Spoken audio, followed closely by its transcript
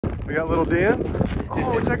We got little Dan.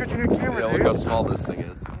 Oh, check out your new camera, Yeah, dude. look how small this thing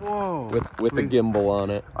is. Whoa. With a gimbal on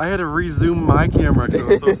it. I had to rezoom my camera because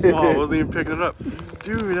it was so small. I wasn't even picking it up.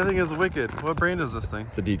 Dude, that thing is wicked. What brand is this thing?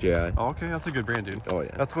 It's a DJI. Oh, okay, that's a good brand, dude. Oh,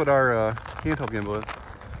 yeah. That's what our handheld gimbal is.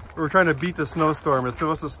 We're trying to beat the snowstorm. It's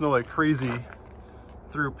supposed to snow like crazy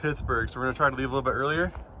through Pittsburgh, so we're gonna try to leave a little bit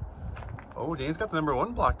earlier. Oh, Dane's got the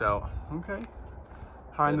 #1 blocked out. Okay.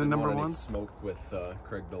 Hiding the #1. Smoke with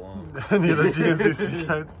Craig DeLong. Any of the GNCC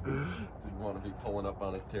guys. Didn't want to be pulling up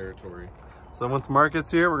on his territory. So once Mark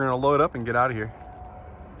gets here, we're gonna load up and get out of here.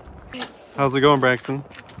 How's it going, Braxton?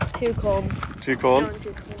 Too cold. Too cold? It's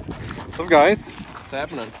going too cold. What's up, guys? What's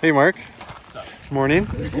happening? Hey, Mark. Morning.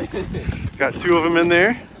 Got 2 of them in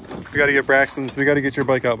there. We got to get Braxton's. We got to get your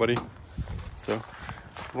bike out, buddy. So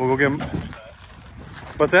we'll go get him.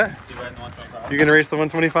 What's that? You gonna race the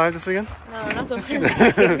 125 this weekend? No, not the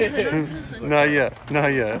one. Not yet.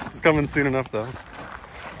 Not yet. It's coming soon enough, though.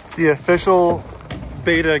 It's the official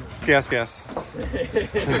beta gas.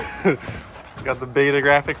 Got the beta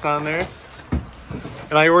graphics on there.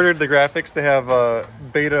 And I ordered the graphics to have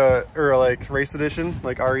beta or like race edition,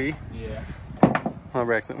 like RE. Yeah. Oh,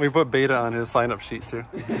 Braxton. We put beta on his sign up sheet too.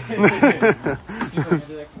 They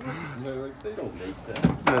don't make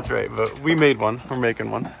that. That's right, but we made one. We're making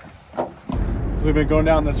one. So we've been going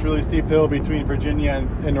down this really steep hill between Virginia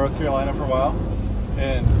and North Carolina for a while.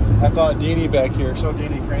 And I thought Danny back here, show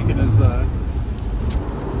Danny cranking his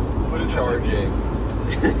what is Charging.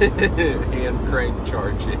 Hand crank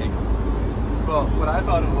charging. Well, what I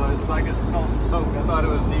thought it was, I could smell smoke. I thought it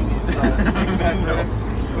was Danny's back there.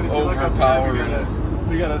 But if you look up here,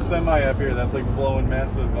 we got a semi up here that's like blowing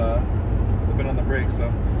massive been on the brakes. So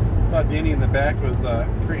I thought Danny in the back was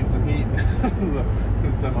creating some heat.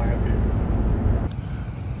 The semi up here.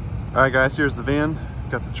 All right, guys, here's the van.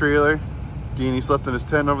 Got the trailer. Danny slept in his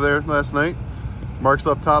tent over there last night. Mark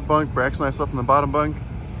slept top bunk. Braxton and I slept in the bottom bunk.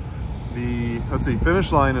 The, let's see,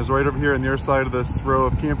 finish line is right over here on the other side of this row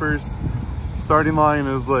of campers. Starting line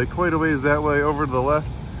is like quite a ways that way over to the left.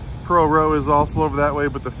 Pro row is also over that way,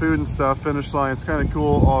 but the food and stuff, finish line, it's kind of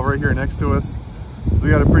cool, all right here next to us. We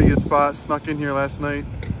got a pretty good spot, snuck in here last night.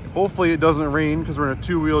 Hopefully it doesn't rain because we're in a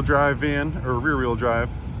 2-wheel drive van, or rear-wheel drive.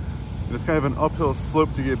 And it's kind of an uphill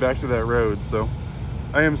slope to get back to that road. So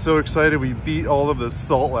I am so excited. We beat all of the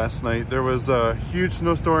salt last night. There was a huge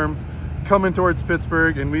snowstorm coming towards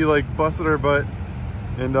Pittsburgh and we like busted our butt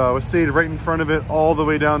and we stayed right in front of it all the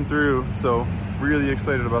way down through. So really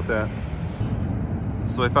excited about that.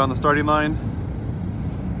 So I found the starting line.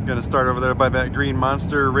 Gonna start over there by that green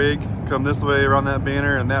monster rig, come this way around that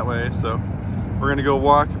banner and that way. So we're gonna go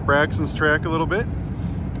walk Braxton's track a little bit.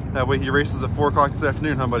 That way he races at 4 o'clock this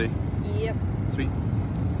afternoon, huh, buddy? Yep. Sweet.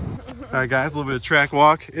 All right, guys, a little bit of track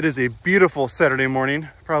walk. It is a beautiful Saturday morning.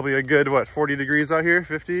 Probably a good, what, 40 degrees out here,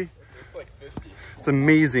 50? It's like 50. It's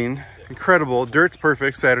amazing, incredible. Dirt's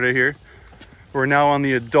perfect Saturday here. We're now on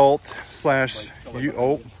the adult slash,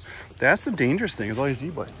 oh, that's the dangerous thing is all these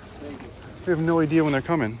e-bikes. We have no idea when they're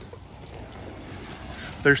coming.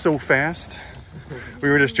 They're so fast. We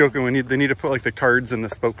were just joking, they need to put like the cards in the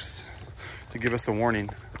spokes to give us a warning.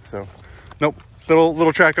 So, nope,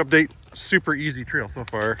 little track update. Super easy trail so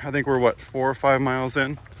far. I think we're what, 4 or 5 miles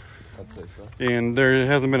in? I'd say so. And there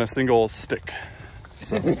hasn't been a single stick.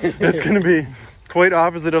 So it's gonna be quite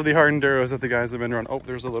opposite of the hard enduros that the guys have been running. Oh,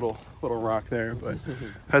 there's a little rock there, but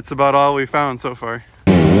that's about all we found so far.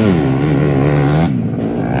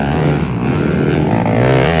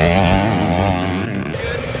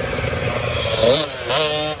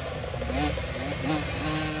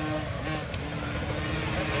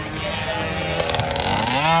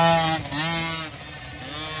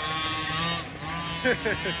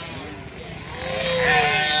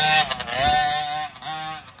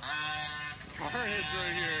 Carnage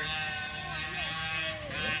right here.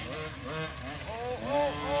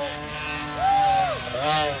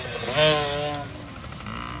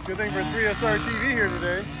 Good thing for 3SR TV here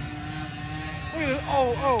today. Look at this.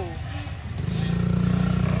 Oh.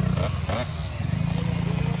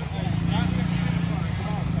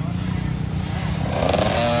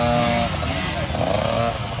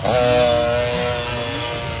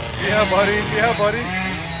 Yeah, buddy. Yeah, buddy.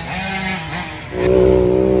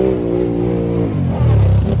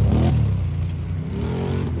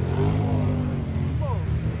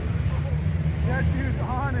 That dude's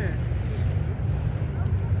on it.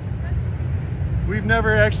 We've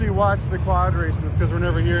never actually watched the quad races because we're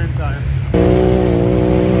never here in time.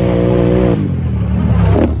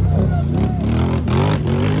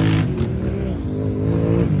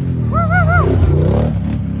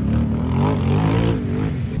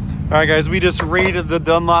 All right, guys, we just raided the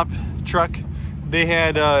Dunlop truck They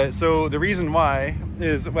had, so the reason why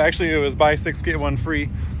is, well, actually it was buy 6, get 1 free.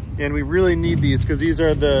 And we really need these because these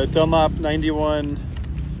are the Dunlop 91,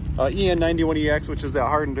 EN91EX, which is that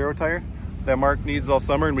hard enduro tire that Mark needs all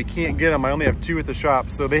summer, and we can't get them. I only have 2 at the shop.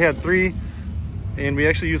 So they had 3, and we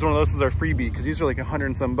actually used one of those as our freebie because these are like 100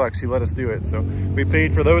 and some bucks. He let us do it. So we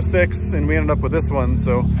paid for those 6 and we ended up with this one.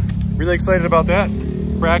 So really excited about that.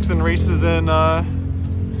 Braxton races in a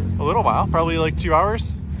little while, probably like 2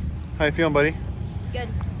 hours. How you feeling, buddy? Good.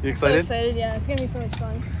 You excited? So excited, yeah. It's gonna be so much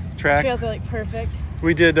fun. Track. Trails are like perfect.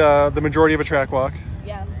 We did the majority of a track walk.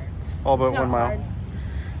 Yeah. All but 1 mile. Hard.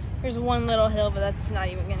 There's one little hill, but that's not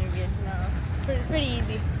even gonna be good. No, it's pretty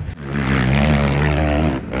easy.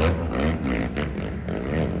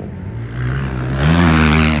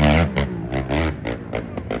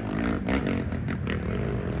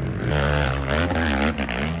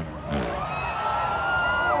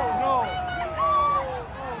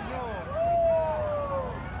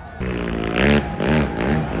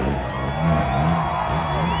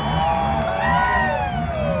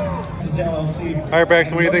 All right,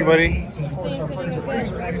 Braxton, what do you think, buddy?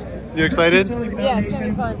 You excited? Yeah, it's gonna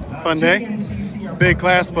be fun. Fun day? Big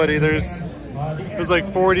class, buddy. There's like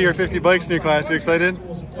 40 or 50 bikes in your class. You excited?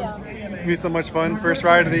 Yeah. Be so much fun. First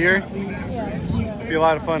ride of the year? Yeah. Be a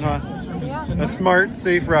lot of fun, huh? Yeah. A smart,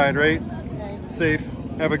 safe ride, right? Okay. Safe.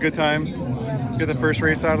 Have a good time. Get the first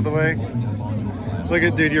race out of the way. Look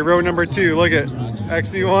at, dude, you're row number 2. Look at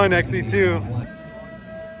XE1, XE2.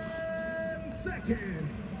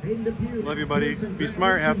 Love you, buddy. Be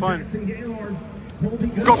smart. Have fun.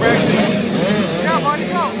 Go, Braxton. Yeah, buddy,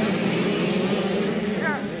 go.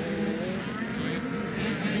 Yeah.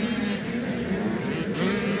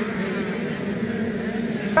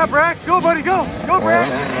 Yeah, Brax. Go, buddy. Go. Go, Brax.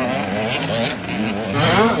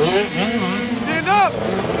 Stand up.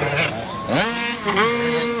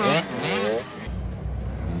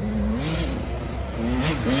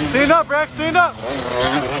 Stand up, Brax. Stand up.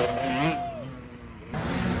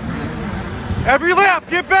 Every lap,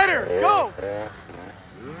 get better. Go.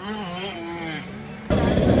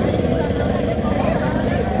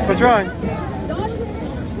 What's wrong?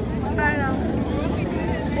 I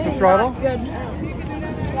don't know. Throttle? Good.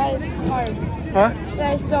 That is hard. Huh?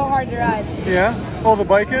 That is so hard to ride. Yeah? Oh, the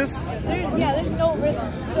bike is? There's no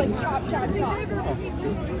rhythm. It's like chop, chop, chop.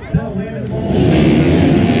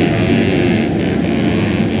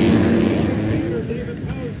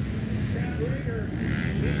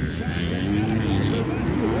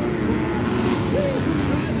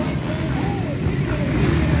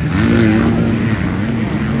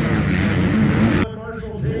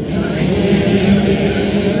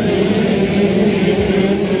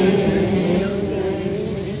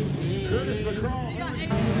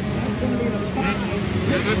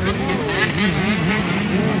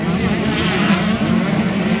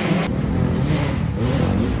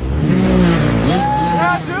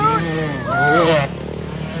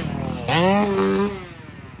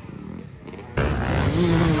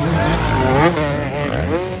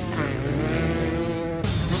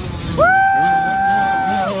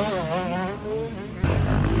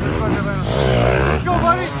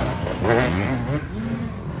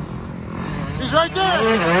 He's right there.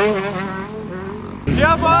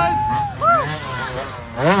 Yeah, bud.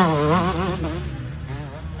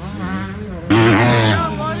 Yeah,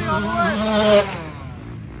 buddy, all the way.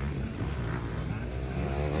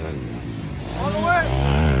 All the way.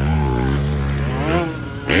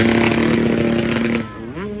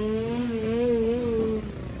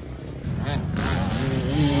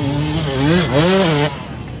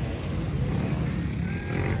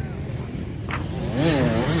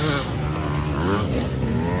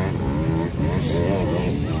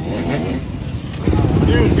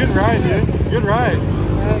 Dude, good ride, dude. Good ride.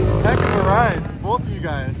 Heck of a ride. Both of you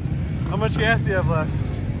guys. How much gas do you have left?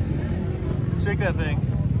 Shake that thing.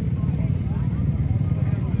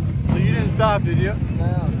 So you didn't stop, did you?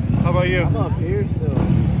 No. How about you? I'm up here still.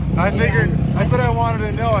 I figured, I thought I wanted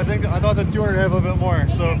to know. I thought the 200 had a little bit more.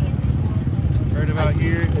 So, right about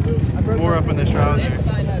here. More up in the shroud there.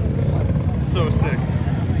 So sick.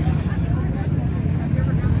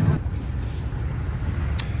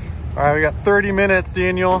 All right, we got 30 minutes,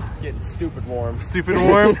 Daniel. Getting stupid warm. Stupid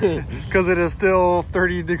warm, because it is still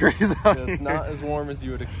 30 degrees out here. It's not as warm as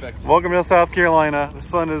you would expect. Welcome to South Carolina. The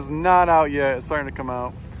sun is not out yet. It's starting to come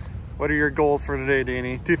out. What are your goals for today,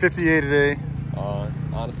 Danny? 250A today.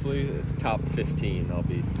 Honestly, top 15, I'll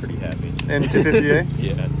be pretty happy. And 250A?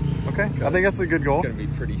 Yeah. Okay, I think that's a good goal. It's going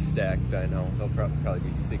to be pretty stacked, I know. There'll probably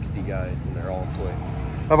be 60 guys, and they're all quick.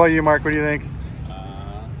 How about you, Mark? What do you think?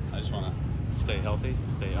 I just want to stay healthy,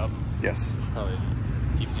 stay up. Yes. Probably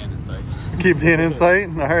keep Dan in sight. Keep Dan in sight?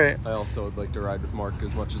 All right. I also would like to ride with Mark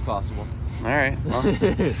as much as possible. All right. Well,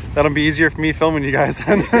 that'll be easier for me filming you guys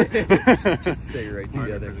then. Just stay right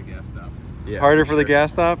together. Harder for the gas stop. Yeah, Harder for the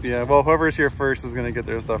gas stop? Yeah. Well, whoever's here first is going to get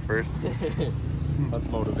their stuff first. That's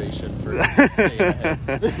motivation for staying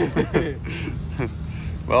ahead.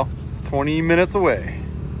 Well, 20 minutes away.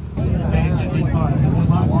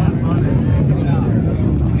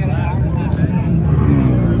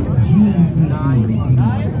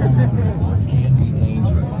 Sports can be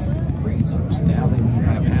dangerous. Racers, now that you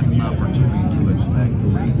have had an opportunity to inspect the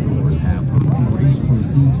race course, have proper race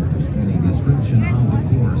procedures and a description of the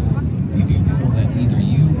course. If you feel that either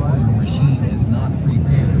you or your machine is not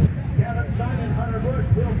prepared,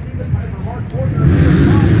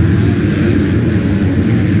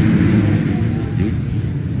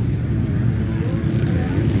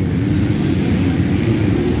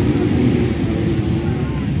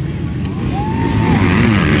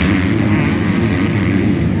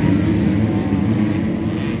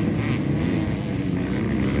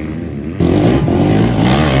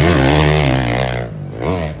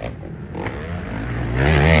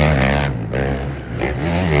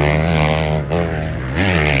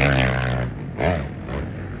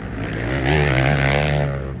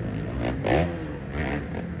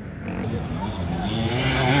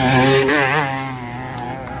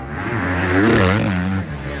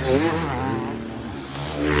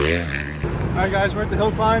 Alright guys, we're at the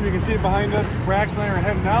hill climb. You can see it behind us. Brax and I are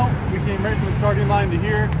heading out. We came right from the starting line to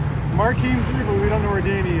here. Mark came through, but we don't know where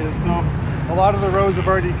Danny is. So a lot of the roads have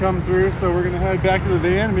already come through. So we're going to head back to the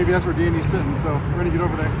van. Maybe that's where Danny's sitting. So we're going to get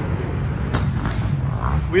over there.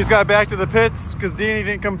 We just got back to the pits because Danny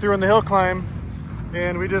didn't come through on the hill climb.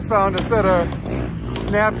 And we just found a set of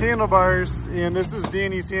snapped handlebars. And this is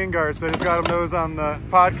Danny's handguards. So I just got him those on the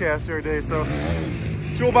podcast the other day. So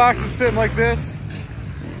toolbox is sitting like this.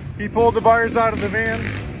 He pulled the bars out of the van.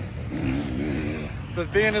 The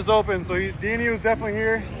van is open, so Danny was definitely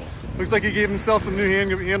here. Looks like he gave himself some new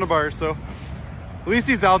handlebars, so at least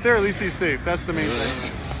he's out there, at least he's safe. That's the main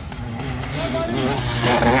thing.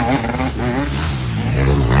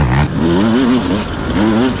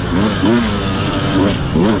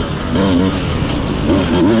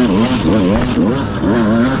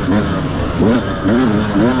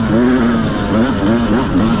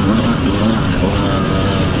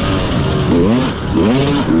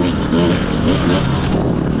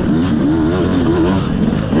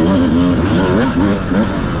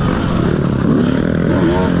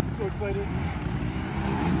 So excited.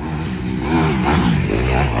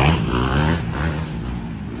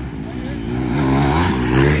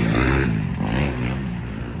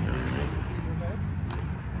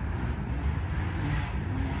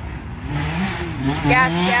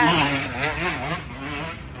 Gas.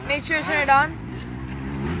 Make sure to turn it on.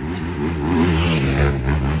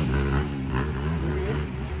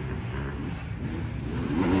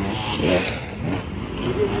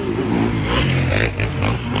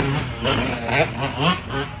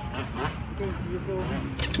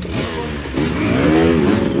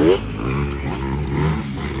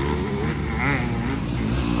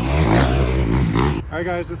 Alright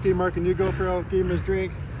guys, just gave Mark a new GoPro, gave him his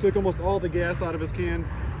drink, took almost all the gas out of his can.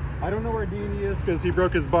 I don't know where Danny is because he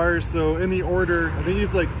broke his bars, so in the order, I think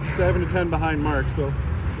he's like 7 to 10 behind Mark, so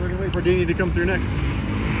we're gonna wait for Danny to come through next. You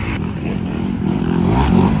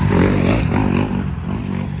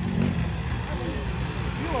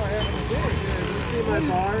are having a day here. You see my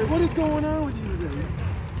bars? What is going on with you today?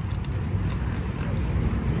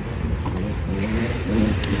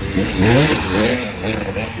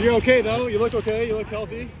 You're okay though? You look okay? You look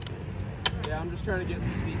healthy? Yeah, I'm just trying to get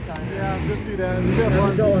some seat time. Yeah, just do that. Just have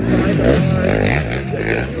fun.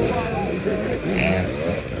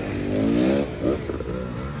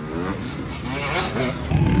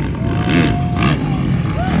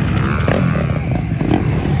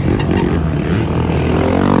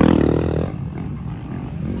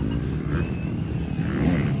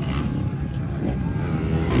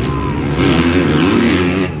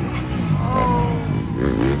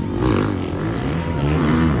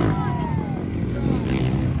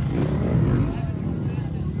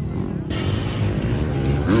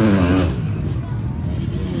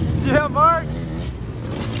 Yeah, Mark.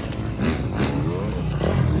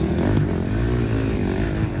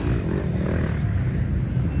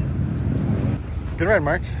 Good ride,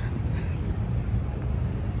 Mark.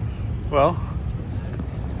 Well,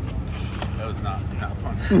 That was not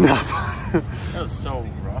fun. no. That was so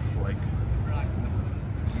rough. Like, I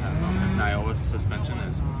don't know if Niowa's suspension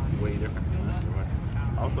is way different than this or what.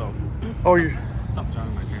 Also, Oh, you. something's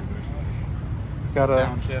wrong with my transmission. Gotta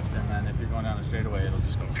downshift, and then if you're going down a straightaway, it'll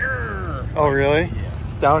just go. Grrr. Oh, really? Yeah.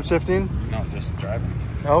 Downshifting? No, just driving.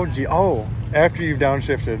 Oh, gee. Oh, after you've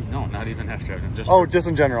downshifted. No, not even after driving. Just Just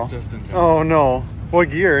in general. Just in general. Oh no. What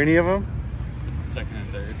gear? Any of them? Second and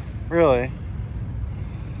third. Really?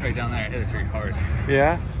 Right down there, I hit a tree hard.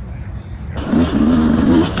 Yeah.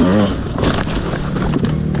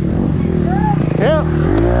 Yeah.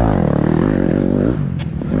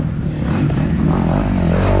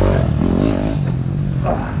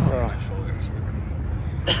 My shoulders.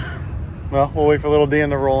 Well, we'll wait for little Dan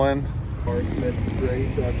to roll in. Cars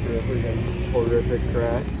mid-race after a freaking horrific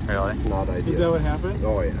crash. Really? It's not ideal. Is that what happened?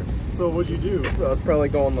 Oh yeah. So what'd you do? I was probably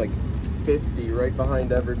going like 50 right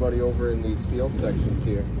behind everybody over in these field sections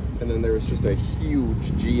here. And then there was just a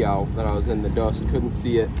huge G out that I was in the dust, couldn't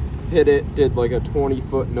see it. Hit it, did like a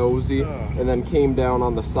 20-foot nosy, and then came down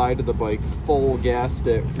on the side of the bike, full gassed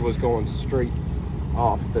it, was going straight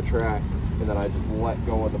off the track. And then I just let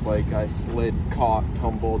go of the bike. I slid, caught,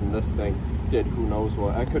 tumbled, and this thing did who knows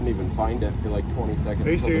what. I couldn't even find it for like 20 seconds Are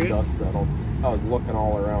you until serious? the dust settled. I was looking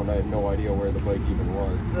all around. I had no idea where the bike even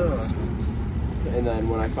was. And then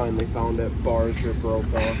when I finally found it, bars were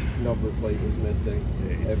broke off, number plate was missing.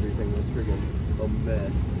 Everything was friggin' a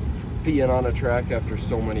mess. Being on a track after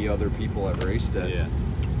so many other people have raced it. Yeah.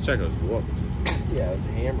 This track was whooped. Yeah, it was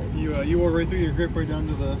hammered. You wore right through your grip right down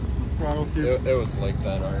to the throttle too. It was like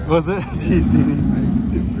that already. Was it? Jeez,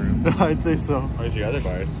 Deanie. I'd say so. Where's your other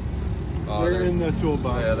bars? They're in the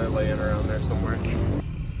toolbox. Yeah, they're laying around there somewhere.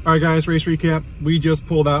 All right, guys, race recap. We just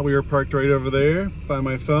pulled out. We were parked right over there by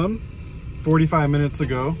my thumb 45 minutes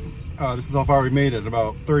ago. This is how far we made it,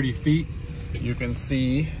 about 30 feet. You can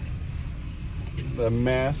see the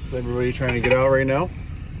mess, everybody trying to get out right now.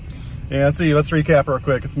 Yeah, let's see, let's recap real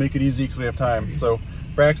quick. Let's make it easy because we have time. So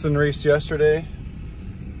Braxton raced yesterday.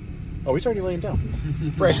 Oh, he's already laying down.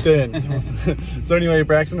 Braxton. So anyway,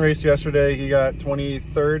 Braxton raced yesterday. He got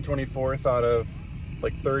 23rd, 24th out of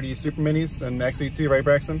like 30 super minis and XE2, right,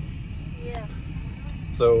 Braxton? Yeah.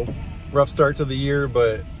 So rough start to the year,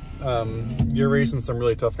 but you're racing some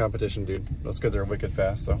really tough competition, dude. Those kids are wicked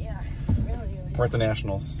fast. So Yeah. Really. we're at the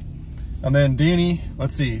nationals. And then Danny,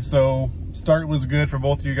 let's see. So start was good for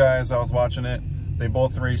both of you guys. I was watching it. They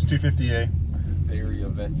both raced 250A. Very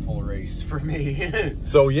eventful race for me.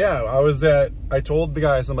 So yeah, I told the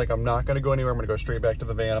guys, I'm like, I'm not gonna go anywhere. I'm gonna go straight back to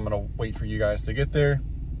the van. I'm gonna wait for you guys to get there,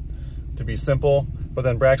 to be simple. But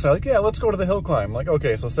then Braxton and I like, yeah, let's go to the hill climb. I'm like,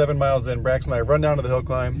 okay, so 7 miles in, Braxton and I run down to the hill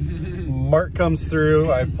climb. Mark comes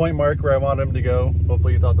through. I point Mark where I want him to go.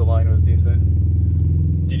 Hopefully you thought the line was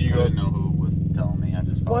decent. Did you I go? didn't know who was telling me. I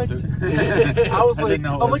just followed What? it. I was I like, didn't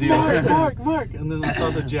know it was you. Mark. And then I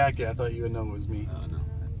thought the jacket. I thought you would know it was me. Oh, no.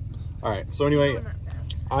 All right. So anyway,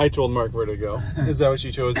 I told Mark where to go. Is that what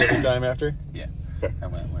you chose every time after? Yeah. Okay. I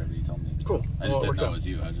went wherever you told me. Cool. I just didn't know it was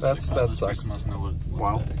you. I just That sucks. Must know what's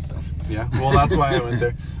Wow. better, so. Yeah. Well, that's why I went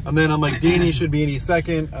there. And then I'm like, Danny should be any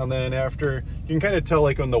second. And then after, you can kind of tell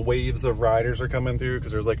like when the waves of riders are coming through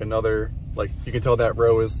because there's like another, like you can tell that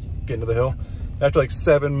row is getting to the hill. After like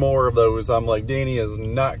 7 more of those, I'm like, Danny is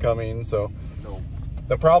not coming. So No.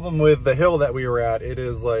 the problem with the hill that we were at, it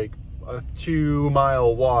is like a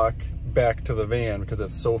 2-mile walk back to the van because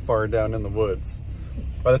it's so far down in the woods.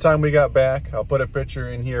 By the time we got back, I'll put a picture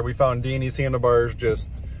in here. We found Danny's handlebars, just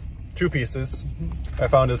 2 pieces. I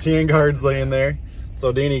found his hand guards laying there.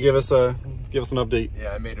 So Danny, give us an update.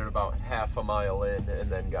 Yeah, I made it about half a mile in and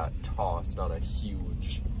then got tossed on a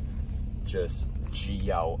huge, just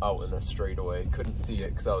G out in a straightaway. Couldn't see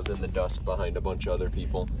it because I was in the dust behind a bunch of other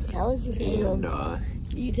people. How is this And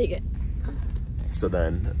You take it. so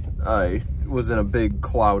then I was in a big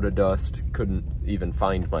cloud of dust, couldn't even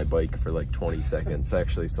find my bike for like 20 seconds.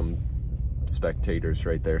 Actually, some spectators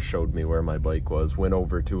right there showed me where my bike was, went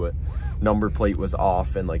over to it. Number plate was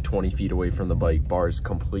off and like 20 feet away from the bike, bars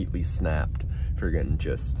completely snapped. Friggin'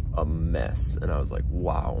 just a mess. And I was like,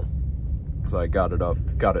 wow. So I got it up,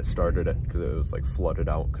 got it started because it was like flooded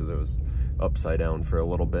out because it was upside down for a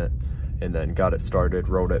little bit. And then got it started,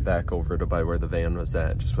 rode it back over to by where the van was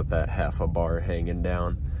at, just with that half a bar hanging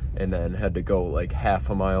down. And then had to go like half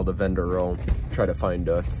a mile to Vendor Row, try to find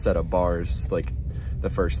a set of bars. Like the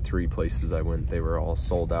first 3 places I went, they were all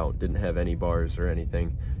sold out, didn't have any bars or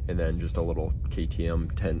anything. And then just a little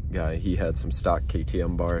KTM tent guy, he had some stock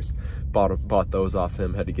KTM bars. Bought those off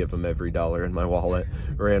him, had to give him every dollar in my wallet.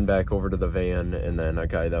 Ran back over to the van, and then a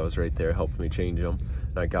guy that was right there helped me change them.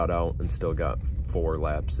 And I got out and still got 4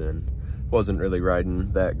 laps in. Wasn't really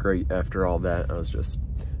riding that great after all that. I was just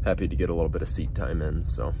happy to get a little bit of seat time in,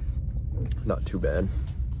 so not too bad.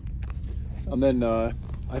 And then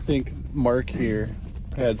I think Mark here,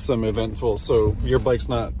 had some eventful. So your bike's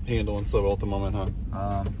not handling so well at the moment, huh?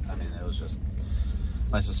 I mean, it was just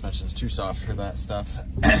my suspension's too soft for that stuff.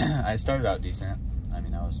 I started out decent. I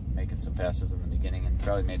mean, I was making some passes in the beginning and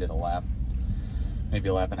probably made it a lap, maybe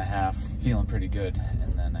a lap and a half, feeling pretty good.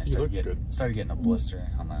 And then I started getting a blister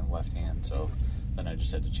on my left hand. So then I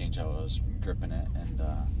just had to change how I was gripping it, and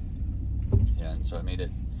yeah, and so I made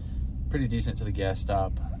it pretty decent to the gas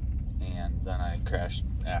stop, and then I crashed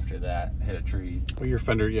after that, hit a tree. Well, your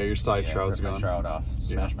fender, yeah, your side shroud's ripped gone. My shroud off,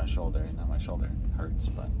 smashed my shoulder, and now my shoulder hurts.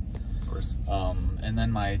 But of course. And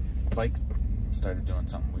then my bike started doing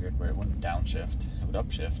something weird where it wouldn't downshift. It would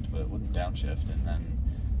upshift, but it wouldn't downshift, and then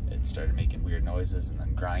it started making weird noises, and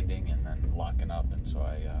then grinding, and then locking up, and so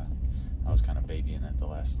I was kind of babying it the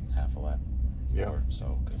last half a lap. Yeah. Or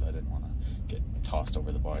so, because I didn't want to get tossed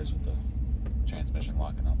over the bars with the transmission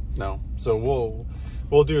locking up. No. So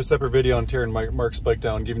we'll do a separate video on tearing Mark's bike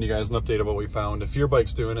down, giving you guys an update of what we found. If your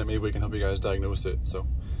bike's doing it, maybe we can help you guys diagnose it. So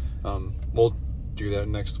we'll do that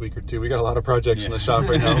next week or two. We got a lot of projects in the shop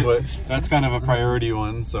right now, but that's kind of a priority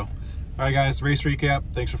one. So all right, guys, race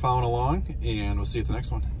recap. Thanks for following along, and we'll see you at the next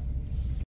one.